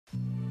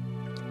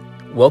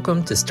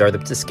Welcome to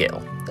Startup to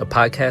Scale, a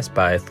podcast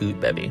by Food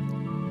Bevy.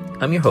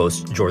 I'm your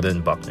host, Jordan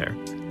Buckner.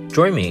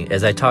 Join me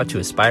as I talk to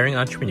aspiring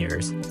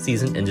entrepreneurs,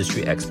 seasoned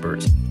industry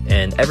experts,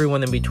 and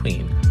everyone in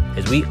between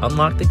as we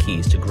unlock the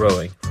keys to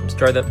growing from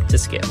startup to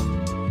scale.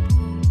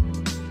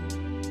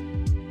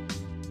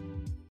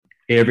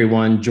 Hey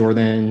everyone,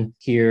 Jordan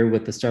here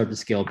with the Startup to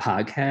Scale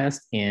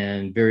podcast,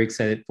 and very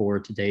excited for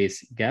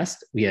today's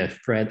guest. We have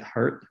Fred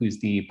Hart, who's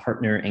the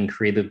partner and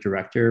creative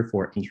director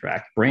for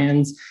Interact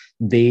Brands.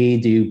 They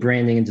do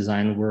branding and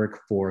design work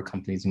for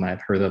companies you might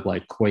have heard of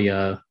like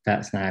Koya,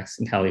 Fat Snacks,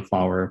 and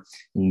Cauliflower,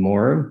 and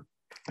more.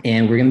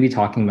 And we're going to be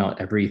talking about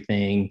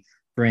everything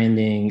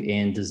branding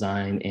and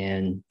design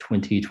in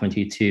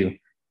 2022.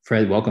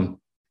 Fred, welcome.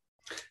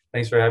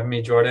 Thanks for having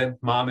me, Jordan.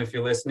 Mom, if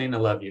you're listening, I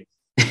love you.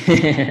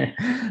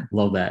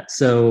 Love that.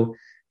 So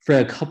for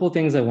a couple of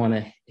things I want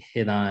to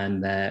hit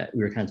on that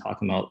we were kind of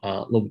talking about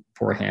a little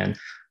beforehand,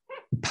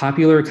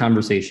 popular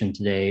conversation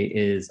today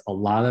is a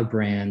lot of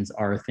brands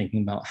are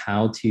thinking about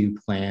how to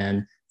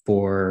plan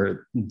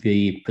for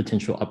the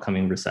potential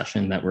upcoming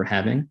recession that we're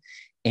having.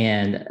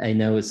 And I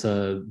know it's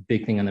a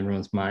big thing on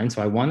everyone's mind.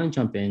 So I want to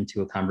jump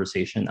into a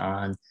conversation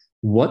on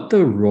what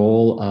the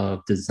role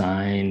of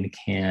design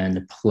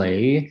can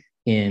play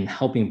in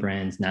helping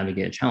brands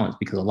navigate a challenge,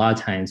 because a lot of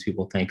times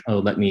people think, oh,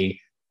 let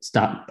me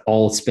stop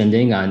all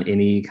spending on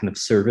any kind of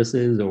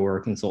services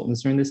or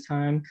consultants during this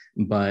time.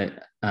 But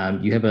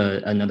you have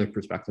another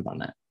perspective on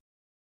that.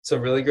 It's a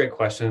really great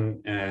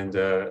question and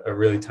a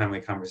really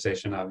timely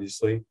conversation,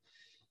 obviously.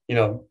 You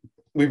know,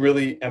 we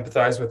really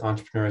empathize with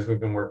entrepreneurs.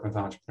 We've been working with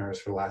entrepreneurs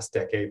for the last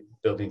decade,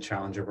 building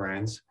challenger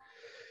brands.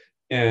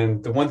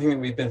 And the one thing that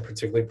we've been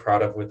particularly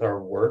proud of with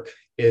our work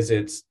is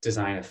its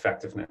design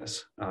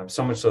effectiveness.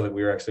 So much so that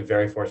we were actually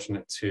very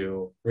fortunate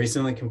to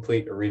recently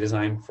complete a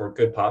redesign for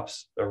Good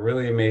Pops, a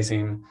really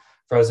amazing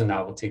frozen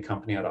novelty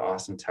company out of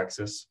Austin,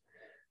 Texas.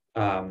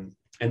 And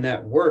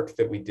that work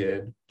that we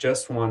did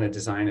just won a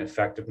design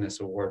effectiveness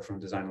award from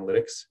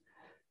Designalytics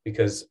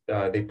because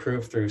they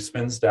proved through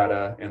SPINS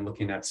data and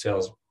looking at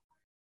sales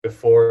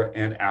before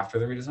and after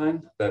the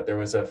redesign that there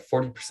was a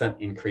 40%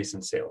 increase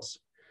in sales.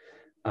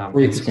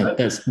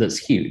 40%, that's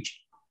huge.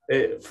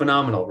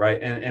 Phenomenal,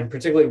 right? And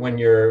particularly when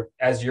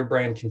as your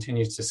brand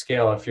continues to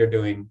scale, if you're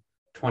doing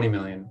 20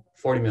 million,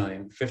 40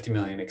 million, 50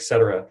 million, et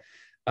cetera,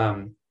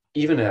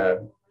 even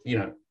a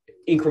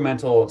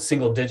incremental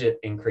single digit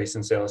increase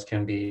in sales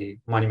can be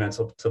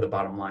monumental to the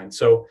bottom line.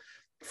 So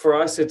for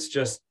us, it's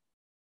just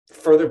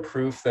further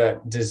proof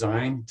that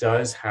design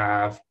does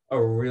have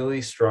a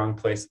really strong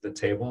place at the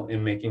table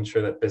in making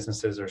sure that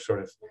businesses are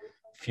sort of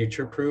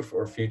future proof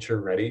or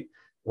future ready.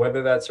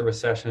 Whether that's a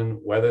recession,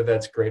 whether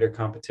that's greater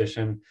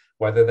competition,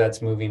 whether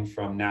that's moving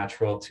from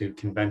natural to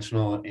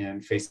conventional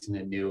and facing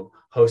a new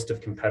host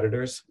of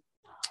competitors,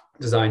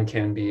 design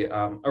can be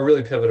a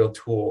really pivotal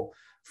tool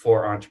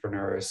for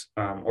entrepreneurs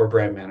or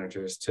brand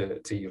managers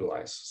to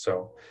utilize.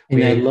 So,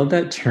 I love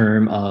that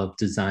term of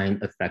design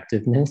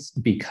effectiveness,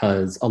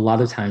 because a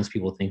lot of times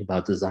people think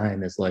about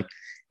design as like,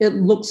 it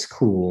looks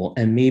cool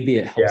and maybe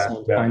it helps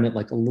them find it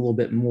like a little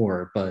bit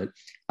more. But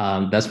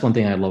that's one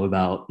thing I love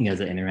about you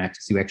guys at Interact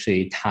is you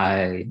actually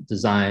tie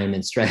design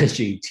and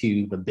strategy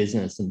to the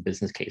business and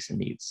business case and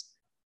needs.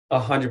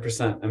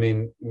 100%. I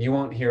mean, you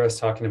won't hear us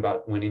talking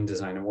about winning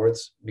design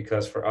awards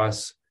because for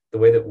us, the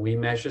way that we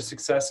measure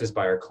success is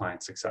by our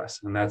client success.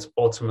 And that's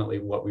ultimately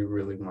what we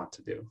really want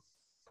to do.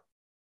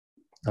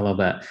 I love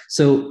that.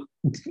 So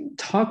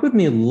talk with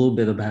me a little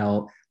bit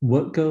about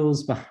what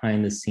goes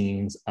behind the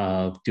scenes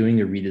of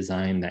doing a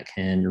redesign that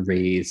can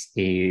raise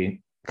a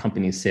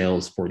company's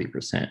sales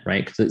 40%,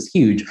 right? Because it's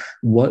huge.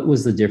 What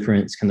was the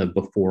difference kind of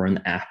before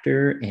and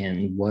after,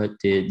 and what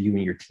did you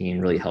and your team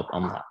really help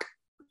unlock?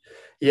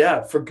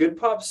 Yeah, for Good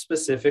Pops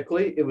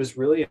specifically, it was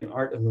really an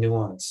art of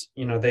nuance.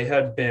 You know, they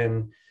had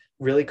been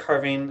really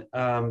carving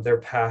their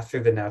path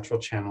through the natural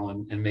channel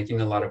and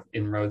making a lot of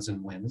inroads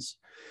and wins.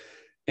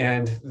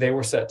 And they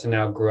were set to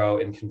now grow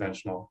in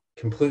conventional,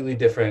 completely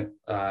different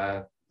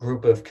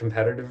group of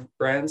competitive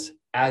brands,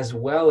 as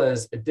well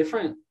as a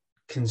different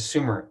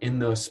consumer in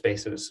those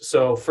spaces.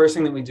 So first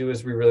thing that we do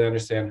is we really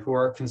understand who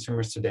are our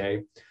consumers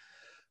today.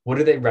 What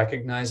do they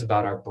recognize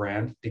about our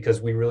brand?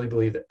 Because we really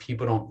believe that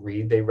people don't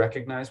read, they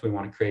recognize. We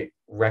want to create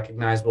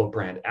recognizable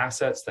brand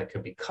assets. That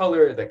could be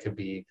color, that could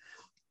be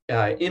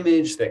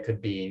image, that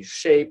could be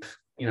shape,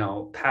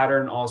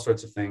 pattern, all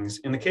sorts of things.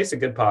 In the case of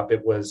Good Pop,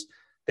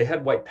 they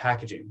had white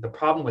packaging. The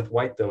problem with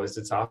white, though, is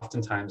it's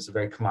oftentimes a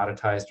very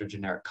commoditized or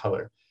generic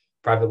color.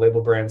 Private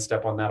label brands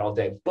step on that all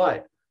day.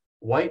 But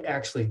white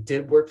actually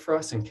did work for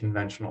us in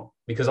conventional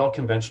because all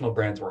conventional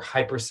brands were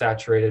hyper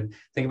saturated.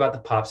 Think about the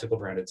Popsicle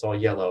brand. It's all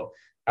yellow.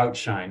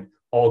 Outshine,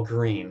 all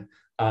green.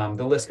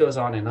 The list goes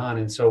on.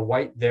 And so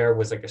white there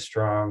was like a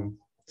strong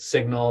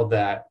signal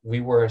that we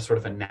were sort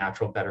of a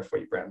natural, better for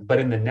you brand. But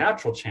in the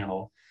natural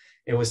channel,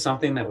 it was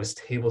something that was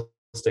table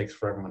stakes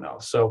for everyone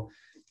else. So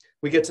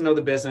we get to know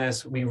the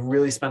business. We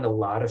really spend a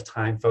lot of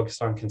time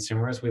focused on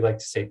consumers. We like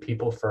to say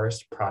people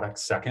first, product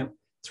second.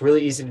 It's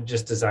really easy to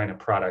just design a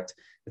product.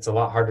 It's a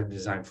lot harder to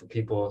design for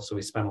people. So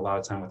we spend a lot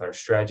of time with our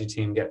strategy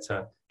team,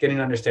 getting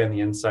to understand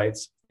the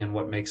insights and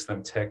what makes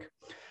them tick,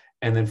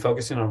 and then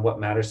focusing on what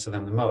matters to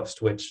them the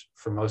most, which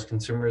for most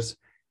consumers,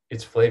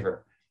 it's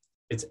flavor,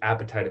 it's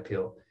appetite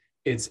appeal,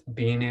 it's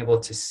being able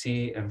to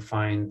see and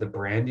find the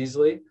brand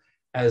easily,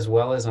 as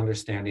well as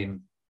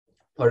understanding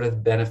what are the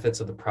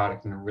benefits of the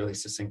product in a really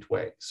succinct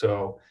way.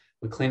 So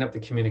we cleaned up the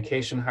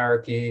communication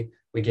hierarchy.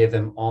 We gave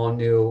them all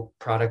new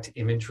product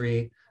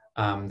imagery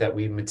that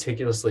we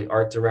meticulously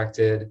art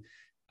directed.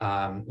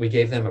 We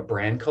gave them a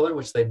brand color,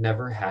 which they'd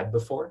never had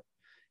before.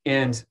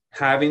 And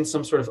having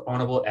some sort of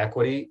ownable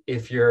equity,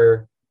 if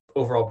your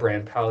overall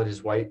brand palette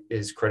is white,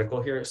 is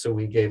critical here. So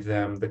we gave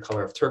them the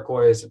color of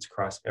turquoise. It's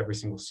across every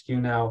single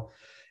SKU now.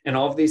 And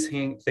all of these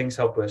things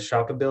help with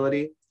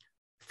shopability,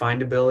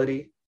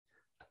 findability,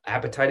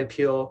 appetite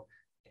appeal,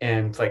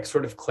 and like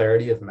sort of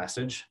clarity of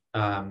message.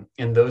 And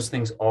those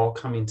things all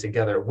coming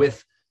together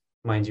with,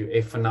 mind you,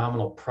 a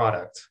phenomenal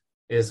product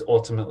is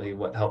ultimately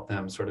what helped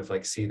them sort of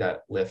like see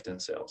that lift in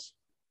sales.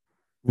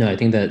 No, I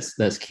think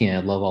that's key. I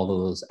love all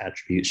of those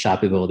attributes: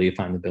 shoppability,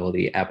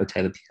 findability,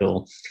 appetite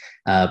appeal.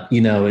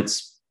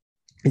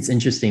 It's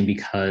interesting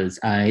because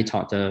I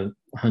talk to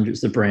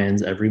hundreds of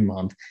brands every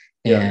month,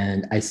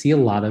 and I see a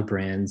lot of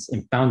brands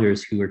and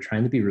founders who are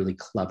trying to be really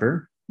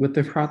clever with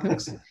their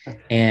products.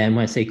 And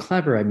when I say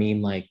clever, I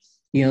mean like,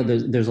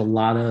 there's a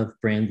lot of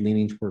brand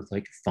leaning towards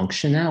like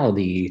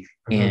functionality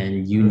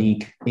and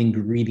unique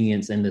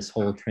ingredients, and this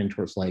whole trend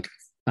towards like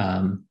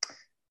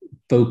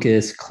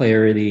focus,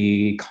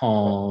 clarity,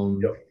 calm,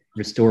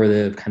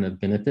 restorative kind of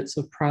benefits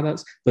of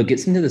products, but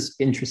gets into this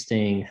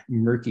interesting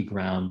murky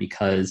ground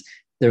because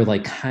they're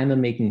like kind of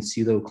making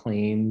pseudo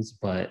claims,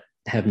 but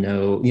have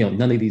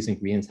none of these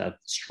ingredients have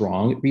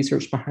strong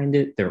research behind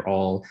it. They're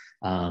all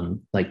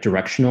like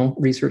directional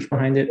research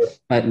behind it.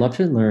 I'd love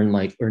to learn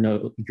or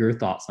know your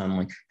thoughts on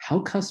like how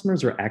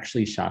customers are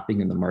actually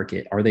shopping in the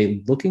market. Are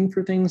they looking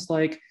for things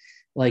like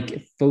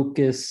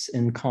focus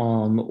and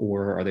calm,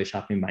 or are they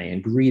shopping by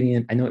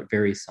ingredient? I know it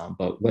varies some,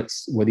 but what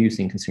are you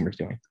seeing consumers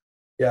doing?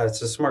 Yeah,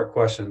 it's a smart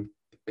question.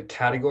 The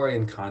category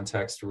and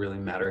context really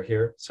matter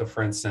here. So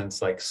for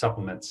instance, like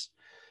supplements,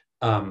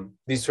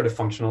 these sort of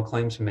functional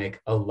claims make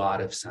a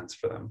lot of sense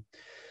for them.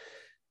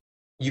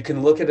 You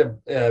can look at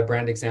a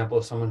brand example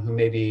of someone who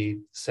maybe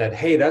said,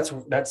 "Hey,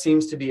 that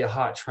seems to be a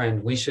hot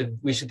trend. We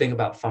should think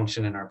about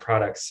function in our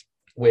products."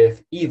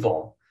 With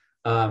Evol,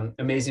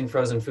 amazing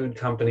frozen food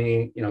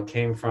company,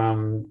 came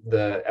from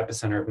the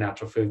epicenter of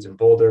natural foods in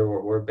Boulder,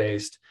 where we're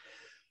based.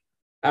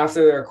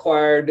 After they're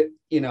acquired,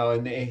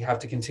 and they have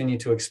to continue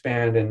to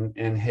expand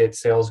and hit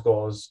sales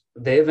goals,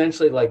 they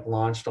eventually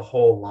launched a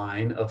whole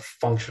line of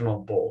functional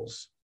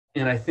bowls.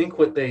 And I think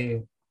what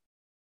they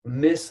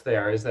miss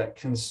there is that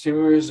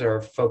consumers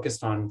are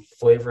focused on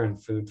flavor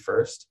and food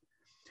first.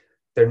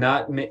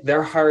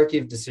 Their hierarchy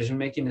of decision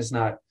making is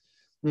not,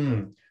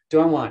 do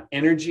I want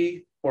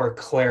energy or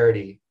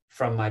clarity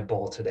from my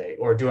bowl today,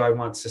 or do I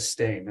want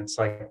sustain? It's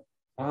like,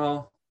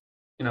 well,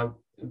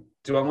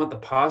 do I want the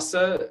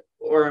pasta,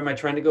 or am I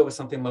trying to go with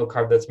something low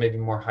carb that's maybe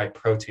more high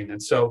protein?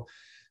 And so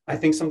I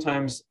think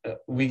sometimes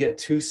we get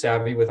too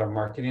savvy with our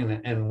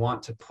marketing and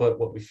want to put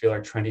what we feel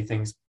are trendy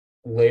things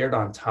layered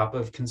on top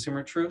of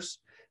consumer truths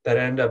that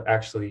end up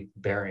actually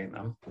burying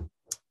them.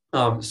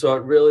 So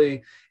it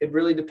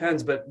really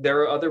depends. But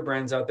there are other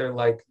brands out there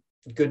like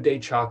Good Day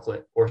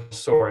Chocolate or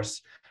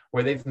Source,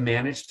 where they've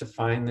managed to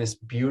find this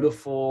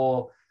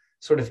beautiful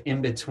sort of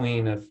in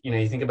between of,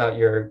 you think about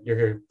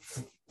your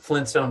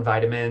Flintstone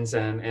vitamins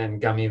and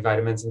gummy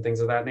vitamins and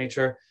things of that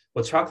nature.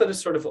 Well, chocolate is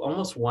sort of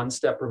almost one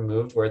step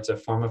removed, where it's a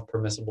form of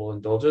permissible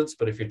indulgence.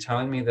 But if you're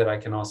telling me that I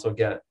can also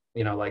get,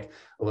 like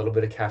a little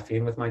bit of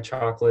caffeine with my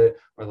chocolate,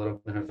 or a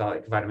little bit of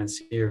like vitamin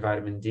C or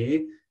vitamin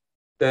D,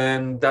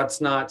 then that's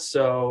not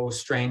so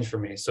strange for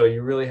me. So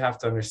you really have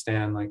to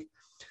understand like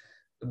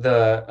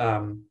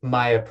the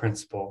Maya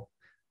principle,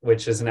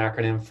 which is an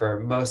acronym for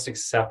most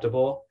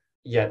acceptable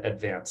yet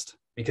advanced.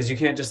 Because you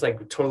can't just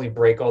totally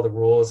break all the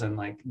rules and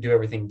do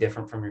everything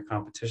different from your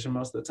competition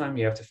most of the time.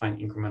 You have to find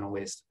incremental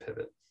ways to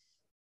pivot.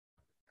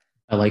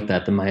 I like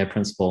that, the Maya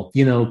principle,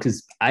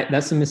 because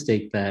that's a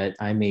mistake that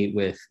I made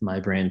with my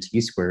brand T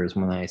Squares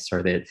when I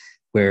started,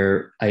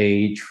 where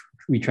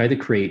we tried to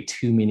create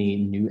too many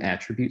new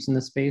attributes in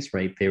the space,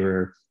 right? They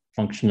were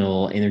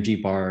functional energy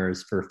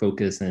bars for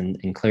focus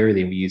and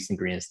clarity. We used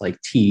ingredients like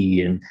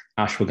tea and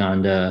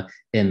ashwagandha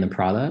in the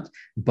product,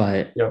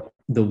 but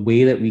the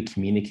way that we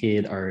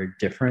communicated our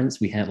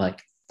difference, we had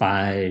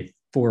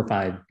four or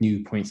five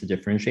new points of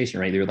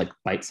differentiation, right? They were like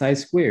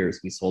bite-sized squares.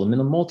 We sold them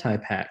in a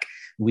multi-pack.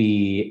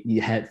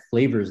 We had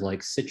flavors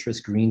like citrus,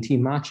 green tea,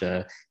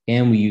 matcha,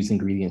 and we used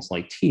ingredients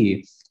like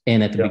tea.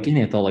 And at the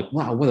beginning, I thought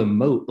wow, what a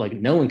moat.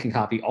 No one can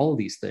copy all of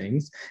these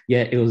things.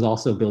 Yet it was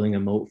also building a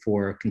moat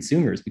for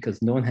consumers because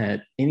no one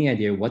had any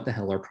idea what the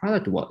hell our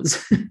product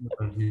was.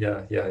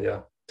 Yeah.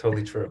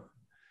 Totally true.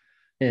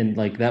 And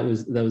that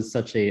was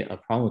such a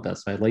problem with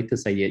us. So I like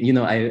this idea.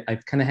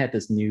 I've kind of had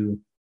this new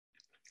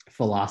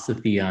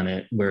philosophy on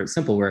it where it's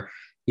simple, where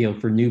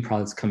for new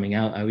products coming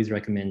out, I always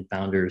recommend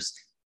founders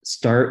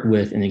start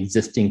with an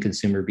existing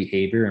consumer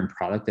behavior and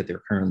product that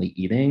they're currently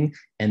eating,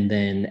 and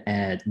then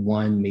add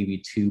one,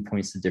 maybe 2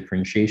 points of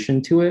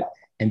differentiation to it,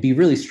 and be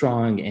really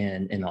strong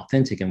and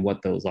authentic in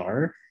what those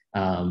are.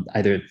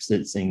 Either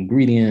it's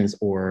ingredients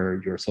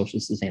or your social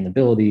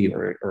sustainability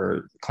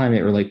or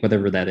climate or like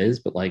whatever that is,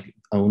 but like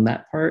own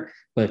that part.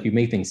 But if you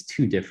make things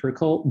too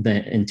difficult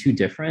then and too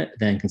different,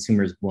 then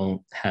consumers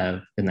won't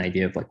have an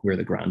idea of like where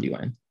the ground you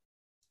in.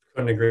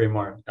 Couldn't agree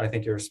more. I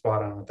think you're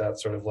spot on with that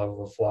sort of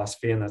level of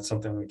philosophy, and that's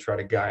something we try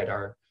to guide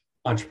our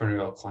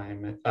entrepreneurial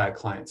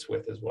clients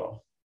with as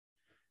well.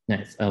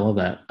 Nice, I love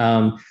that.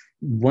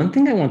 One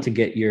thing I want to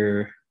get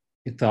your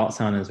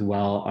thoughts on as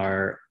well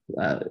are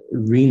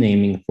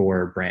renaming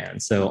for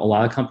brands. So a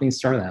lot of companies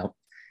start out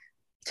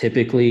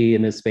typically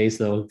in this space,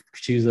 they'll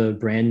choose a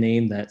brand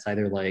name that's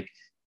either like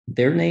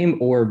their name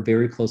or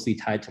very closely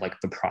tied to like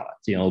the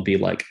product. It'll be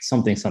like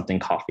something something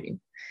coffee.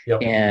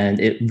 Yep. And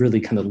it really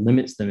kind of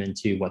limits them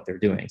into what they're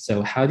doing.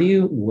 So how do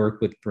you work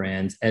with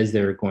brands as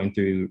they're going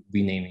through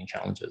renaming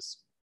challenges?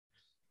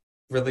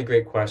 Really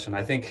great question.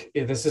 I think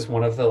this is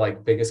one of the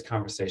like biggest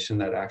conversation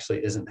that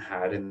actually isn't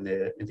had in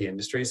the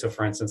industry. So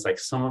for instance, like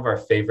some of our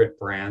favorite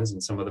brands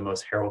and some of the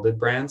most heralded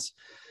brands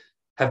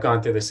have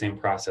gone through the same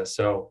process.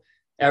 So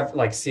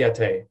like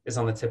Siete is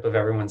on the tip of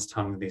everyone's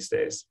tongue these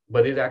days,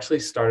 but it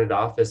actually started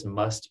off as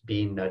Must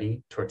Be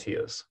Nutty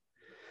Tortillas.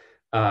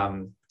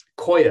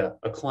 Koya,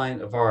 a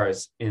client of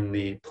ours in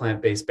the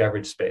plant-based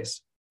beverage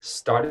space,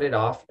 started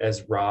off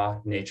as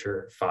Raw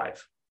Nature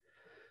 5.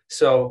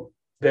 So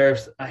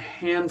there's a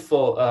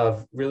handful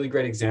of really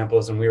great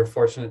examples, and we were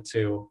fortunate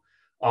to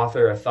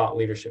author a thought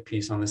leadership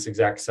piece on this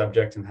exact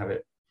subject and have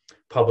it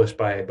published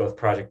by both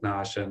Project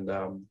Nosh and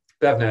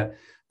BevNet.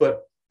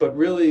 But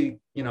really,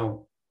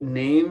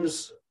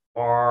 names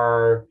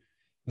are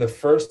the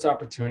first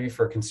opportunity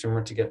for a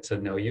consumer to get to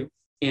know you,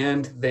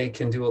 and they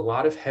can do a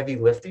lot of heavy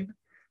lifting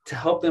to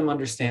help them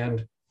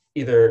understand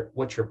either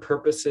what your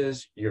purpose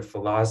is, your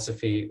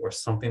philosophy, or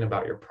something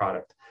about your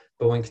product.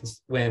 But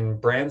when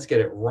brands get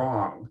it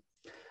wrong,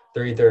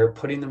 they're either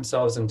putting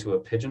themselves into a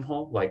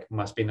pigeonhole, like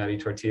Must Be Nutty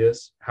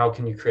Tortillas. How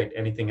can you create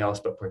anything else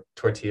but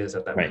tortillas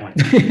at that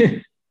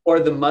point?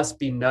 Or the Must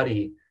Be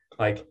Nutty,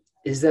 like,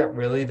 is that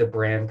really the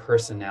brand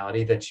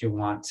personality that you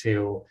want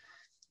to,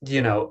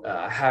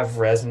 have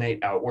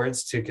resonate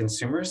outwards to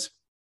consumers?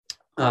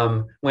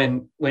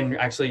 When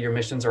actually your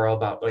missions are all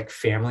about like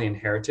family and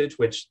heritage,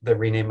 which the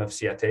rename of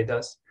Siete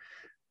does.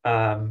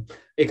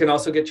 It can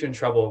also get you in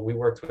trouble. We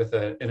worked with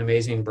an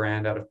amazing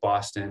brand out of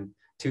Boston,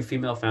 2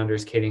 female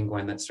founders, Katie and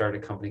Gwen, that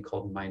started a company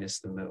called Minus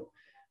the Moo.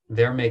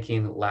 They're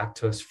making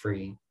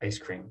lactose-free ice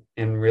cream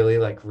and really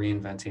like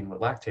reinventing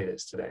what lactate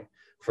is today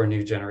for a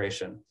new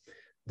generation.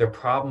 Their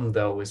problem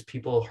though was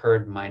people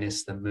heard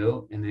Minus the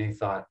Moo and they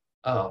thought,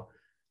 oh,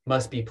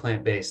 must be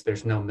plant-based.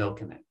 There's no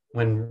milk in it.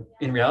 When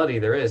in reality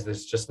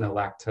there's just no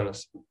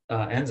lactose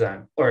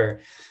enzyme.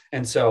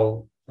 And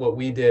so what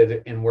we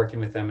did in working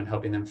with them and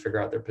helping them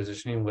figure out their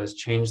positioning was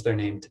change their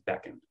name to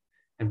Beckon.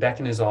 And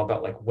Beckon is all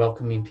about like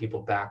welcoming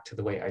people back to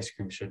the way ice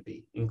cream should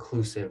be,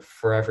 inclusive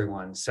for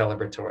everyone,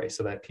 celebratory,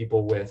 so that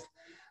people with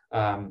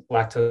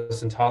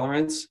lactose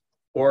intolerance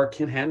or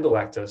can handle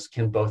lactose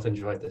can both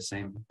enjoy the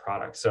same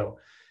product. So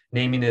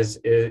naming is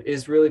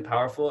really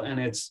powerful, and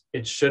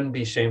it shouldn't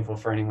be shameful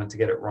for anyone to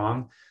get it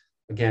wrong.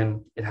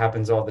 Again, it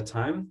happens all the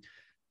time,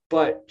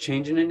 but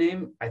changing a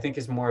name, I think,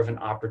 is more of an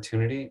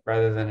opportunity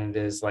rather than it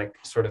is like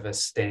sort of a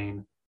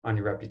stain on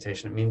your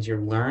reputation. It means you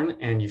learn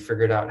and you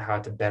figured out how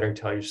to better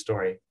tell your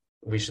story.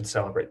 We should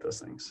celebrate those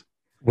things.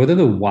 What are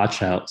the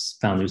watch outs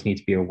founders need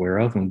to be aware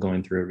of when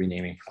going through a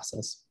renaming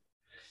process?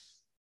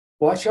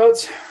 Watch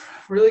outs,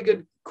 really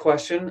good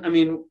question. I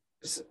mean,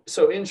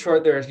 so in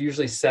short, there's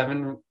usually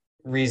 7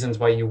 reasons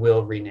why you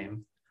will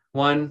rename.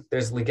 1,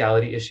 there's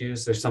legality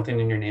issues. There's something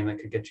in your name that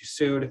could get you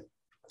sued.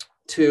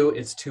 2,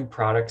 it's too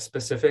product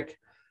specific.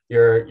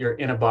 You're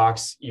in a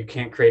box. You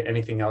can't create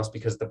anything else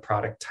because the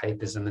product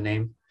type is in the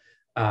name.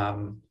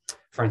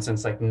 For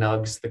instance, like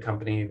Nugs, the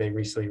company, they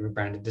recently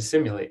rebranded to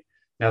Simulate.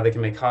 Now they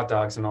can make hot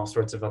dogs and all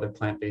sorts of other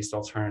plant-based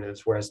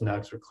alternatives, whereas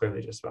Nugs were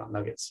clearly just about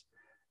nuggets.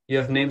 You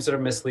have names that are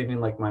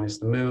misleading, like Minus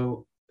the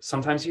Moo.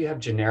 Sometimes you have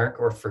generic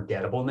or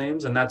forgettable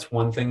names, and that's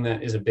one thing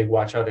that is a big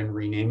watch out in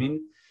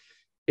renaming.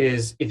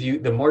 Is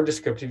the more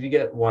descriptive you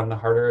get, 1, the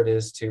harder it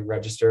is to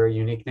register a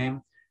unique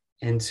name,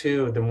 and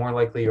 2, the more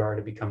likely you are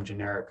to become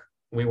generic.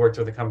 We worked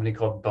with a company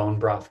called Bone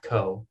Broth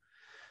Co.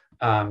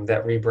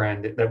 That we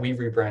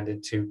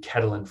rebranded to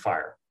Kettle and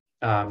Fire,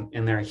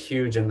 and they're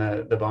huge in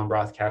the bone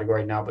broth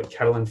category now. But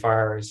Kettle and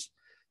Fire is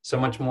so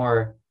much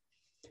more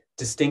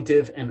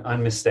distinctive and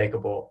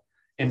unmistakable,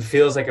 and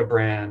feels like a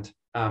brand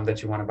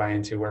that you want to buy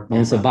into. And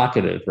it's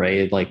evocative, right?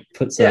 It like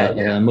puts an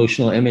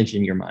emotional image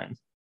in your mind.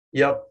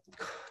 Yep.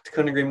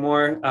 Couldn't agree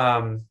more.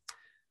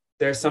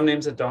 There's some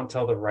names that don't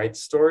tell the right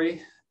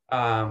story.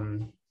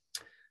 There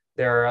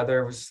are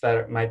others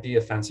that might be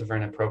offensive or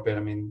inappropriate.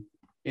 I mean,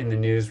 in the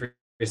news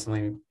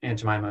recently, Aunt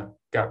Jemima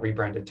got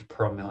rebranded to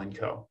Pearl Mill and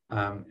Co.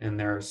 And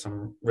there are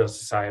some real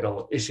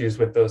societal issues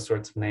with those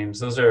sorts of names.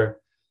 Those are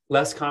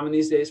less common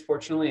these days,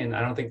 fortunately, and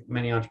I don't think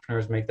many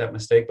entrepreneurs make that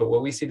mistake. But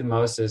what we see the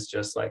most is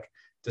just like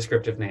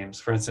descriptive names.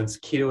 For instance,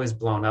 keto is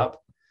blown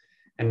up,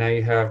 and now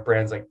you have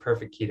brands like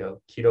Perfect Keto,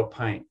 Keto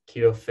Pint,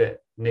 Keto Fit,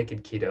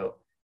 Naked Keto,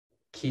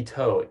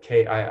 Keto,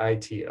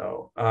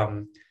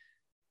 Kiito.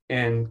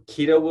 And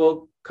keto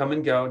will come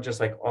and go just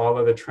like all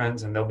other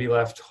trends, and they'll be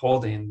left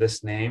holding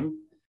this name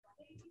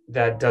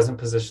that doesn't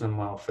position them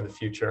well for the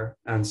future.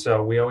 And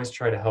so we always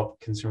try to help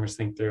consumers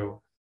think through,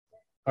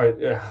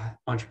 or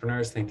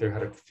entrepreneurs think through how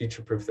to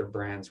future-proof their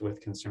brands with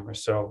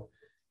consumers. So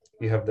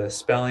you have the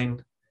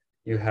spelling,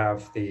 you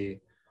have the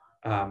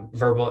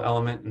verbal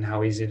element and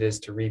how easy it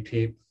is to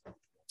repeat,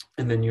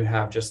 and then you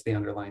have just the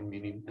underlying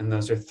meaning. And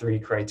those are three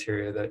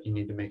criteria that you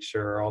need to make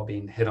sure are all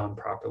being hit on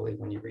properly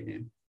when you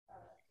rename.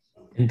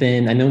 And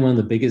then I know one of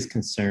the biggest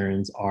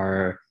concerns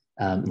are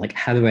like,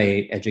 how do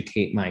I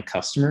educate my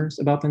customers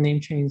about the name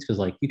change? Because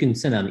like you can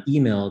send out an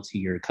email to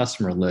your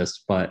customer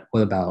list, but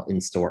what about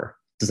in store?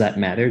 Does that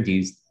matter? Do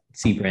you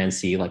see brands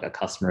see like a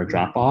customer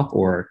drop off,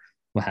 or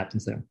what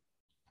happens there?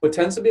 What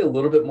tends to be a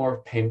little bit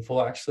more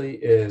painful actually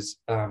is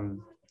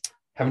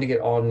having to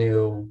get all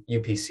new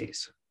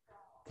UPCs.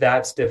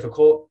 That's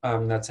difficult.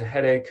 That's a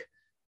headache.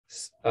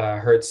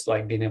 Hurts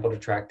like being able to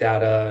track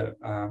data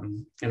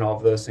and all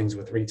of those things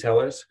with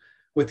retailers.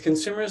 With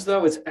consumers,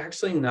 though, it's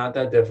actually not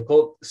that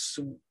difficult.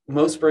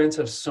 Most brands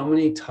have so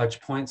many touch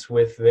points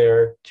with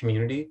their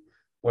community,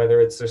 whether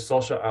it's their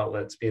social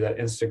outlets, be that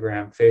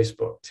Instagram,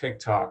 Facebook,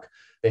 TikTok.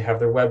 They have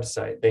their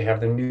website, they have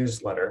their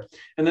newsletter,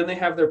 and then they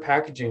have their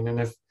packaging. And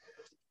if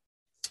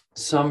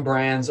some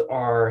brands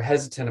are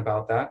hesitant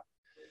about that,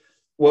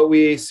 what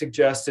we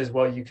suggest is,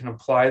 well, you can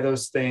apply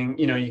those things,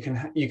 you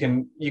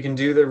can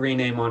do the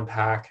rename on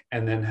pack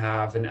and then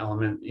have an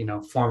element,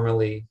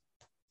 formerly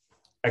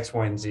X,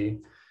 Y, and Z.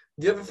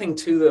 The other thing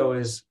too, though,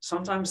 is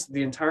sometimes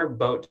the entire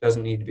boat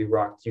doesn't need to be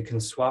rocked. You can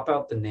swap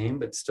out the name,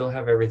 but still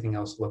have everything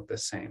else look the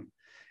same.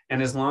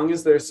 And as long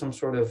as there's some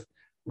sort of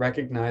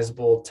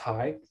recognizable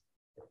tie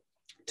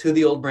to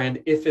the old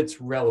brand, if it's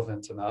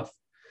relevant enough,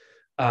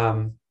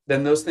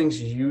 then those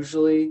things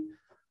usually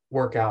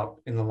work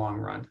out in the long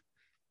run.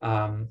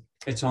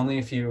 It's only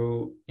if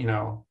you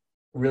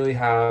really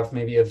have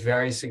maybe a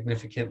very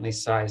significantly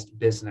sized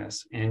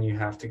business and you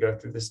have to go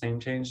through this name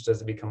change,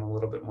 does it become a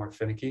little bit more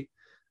finicky.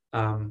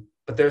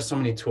 But there's so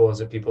many tools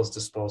at people's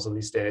disposal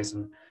these days,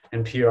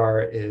 and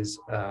PR is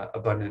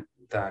abundant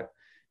that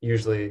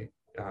usually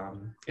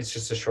it's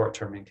just a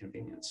short-term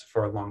inconvenience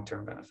for a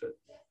long-term benefit.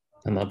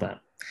 I love that.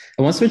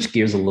 I want to switch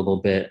gears a little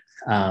bit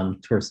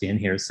towards the end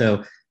here.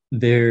 So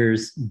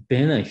there's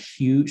been a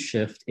huge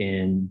shift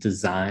in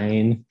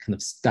design kind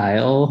of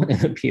style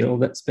and appeal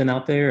that's been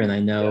out there. And I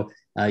know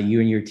you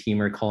and your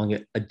team are calling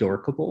it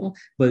adorkable,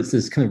 but it's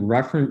this kind of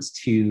reference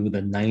to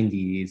the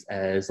 90s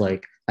as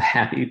like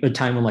a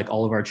time when like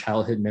all of our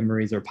childhood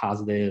memories are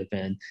positive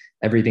and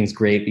everything's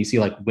great. You see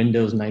like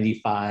Windows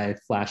 95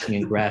 flashing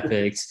in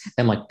graphics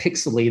and like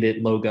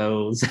pixelated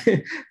logos.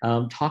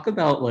 Talk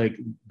about like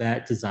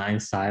that design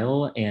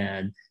style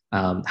and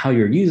how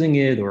you're using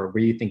it, or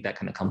where you think that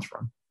kind of comes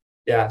from.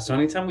 Yeah. So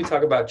anytime we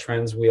talk about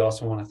trends, we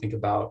also want to think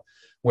about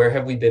where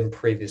have we been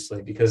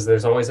previously, because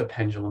there's always a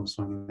pendulum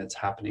swing that's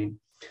happening.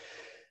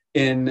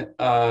 In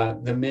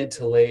the mid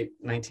to late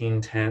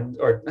 1910s,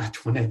 or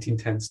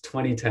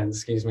 2010s,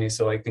 excuse me.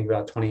 So like think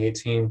about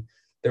 2018,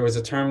 there was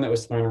a term that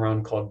was thrown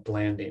around called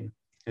blanding.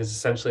 It's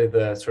essentially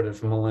the sort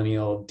of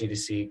millennial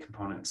D2C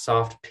component,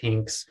 soft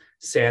pinks,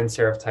 sans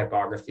serif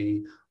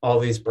typography, all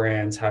these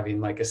brands having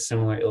like a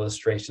similar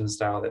illustration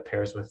style that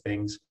pairs with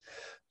things.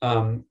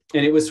 And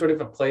it was sort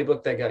of a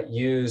playbook that got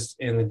used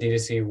in the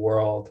D2C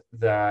world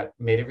that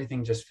made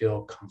everything just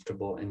feel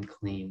comfortable and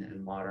clean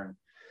and modern.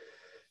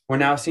 We're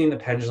now seeing the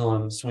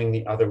pendulum swing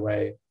the other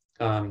way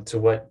to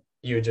what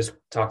you just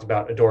talked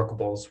about,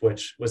 Adorkables,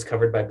 which was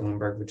covered by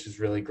Bloomberg, which is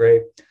really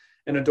great.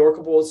 And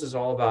Adorkables is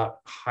all about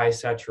high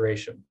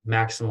saturation,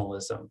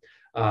 maximalism,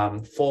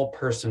 full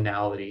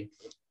personality,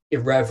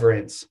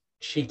 irreverence,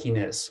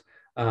 cheekiness,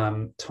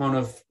 tone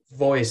of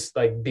voice,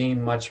 like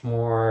being much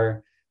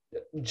more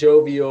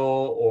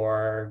jovial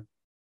or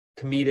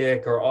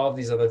comedic or all of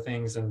these other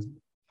things. And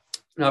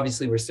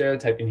obviously we're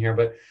stereotyping here,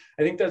 but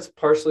I think that's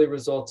partially a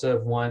result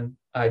of one,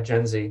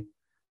 Gen Z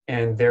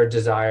and their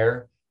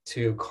desire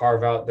to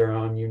carve out their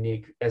own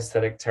unique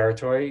aesthetic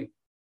territory,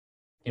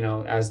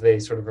 as they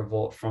sort of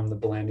revolt from the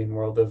blanding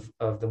world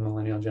of the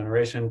millennial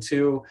generation.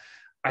 Two,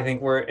 I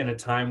think we're in a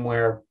time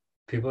where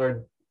people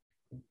are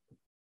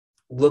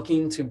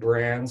looking to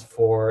brands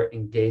for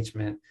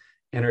engagement,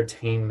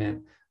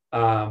 entertainment,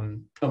 a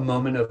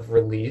moment of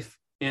relief,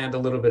 and a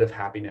little bit of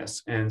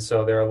happiness. And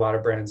so there are a lot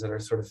of brands that are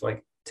sort of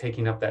like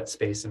taking up that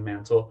space and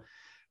mantle.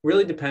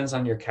 Really depends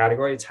on your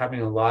category. It's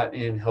happening a lot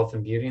in health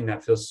and beauty, and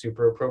that feels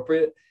super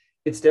appropriate.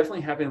 It's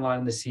definitely happening a lot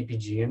in the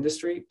CPG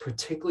industry,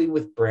 particularly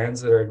with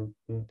brands that are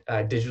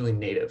digitally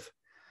native.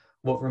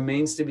 What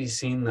remains to be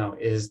seen, though,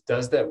 is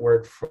does that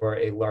work for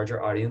a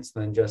larger audience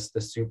than just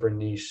the super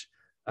niche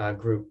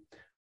group?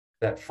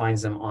 that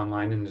finds them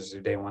online and is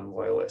their day one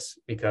loyalists.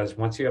 Because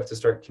once you have to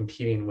start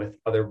competing with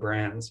other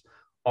brands,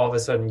 all of a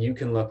sudden you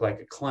can look like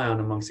a clown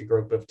amongst a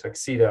group of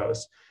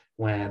tuxedos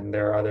when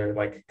there are other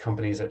like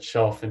companies at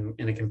shelf in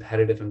a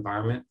competitive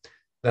environment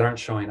that aren't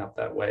showing up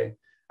that way.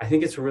 I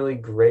think it's really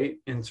great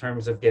in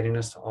terms of getting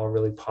us to all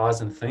really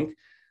pause and think.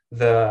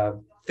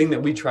 The thing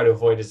that we try to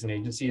avoid as an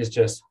agency is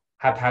just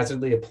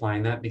haphazardly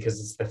applying that because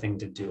it's the thing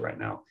to do right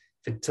now.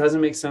 If it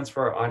doesn't make sense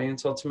for our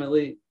audience,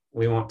 ultimately,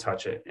 we won't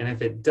touch it. And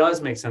if it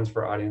does make sense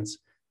for our audience,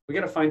 we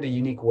got to find a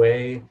unique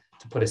way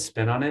to put a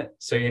spin on it.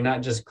 So you're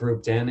not just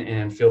grouped in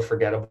and feel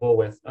forgettable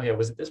with, oh yeah,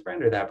 was it this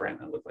brand or that brand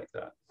that looked like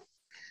that?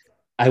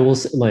 I will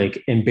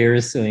like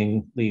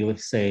embarrassingly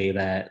say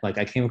that like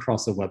I came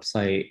across a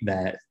website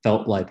that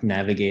felt like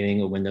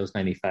navigating a Windows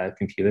 95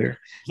 computer,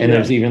 and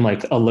there's even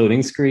like a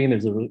loading screen.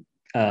 There's a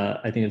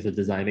I think there's a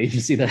design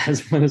agency that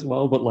has one as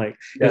well, but like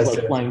there's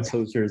like flying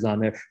toasters on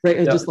there, right?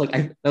 It's just like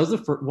that was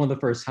one of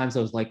the first times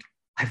I was like,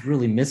 I've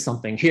really missed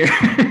something here.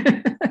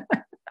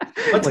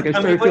 Like I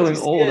started feeling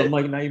old. I'm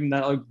like, not even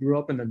that I grew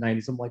up in the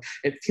 90s. I'm like,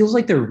 it feels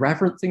like they're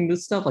referencing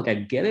this stuff. Like I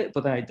get it,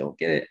 but then I don't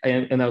get it.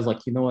 And I was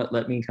like, you know what?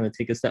 Let me kind of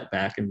take a step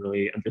back and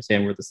really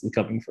understand where this is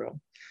coming from.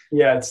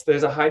 Yeah,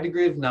 there's a high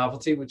degree of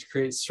novelty, which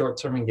creates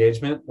short-term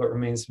engagement. What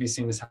remains to be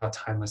seen is how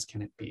timeless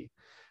can it be.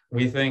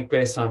 We think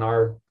based on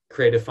our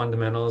creative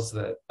fundamentals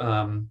that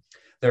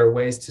there are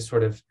ways to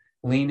sort of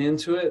lean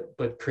into it,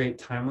 but create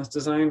timeless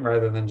design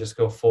rather than just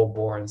go full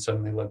bore and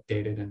suddenly look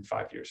dated in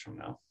 5 years from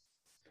now.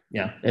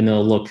 Yeah, and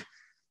it'll look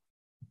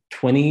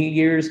 20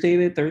 years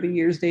dated, 30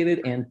 years dated,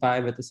 and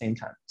 5 at the same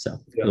time. So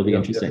it'll be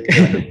interesting.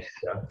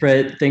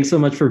 Fred, thanks so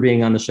much for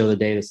being on the show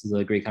today. This is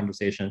a great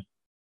conversation.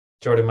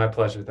 Jordan, my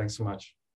pleasure. Thanks so much.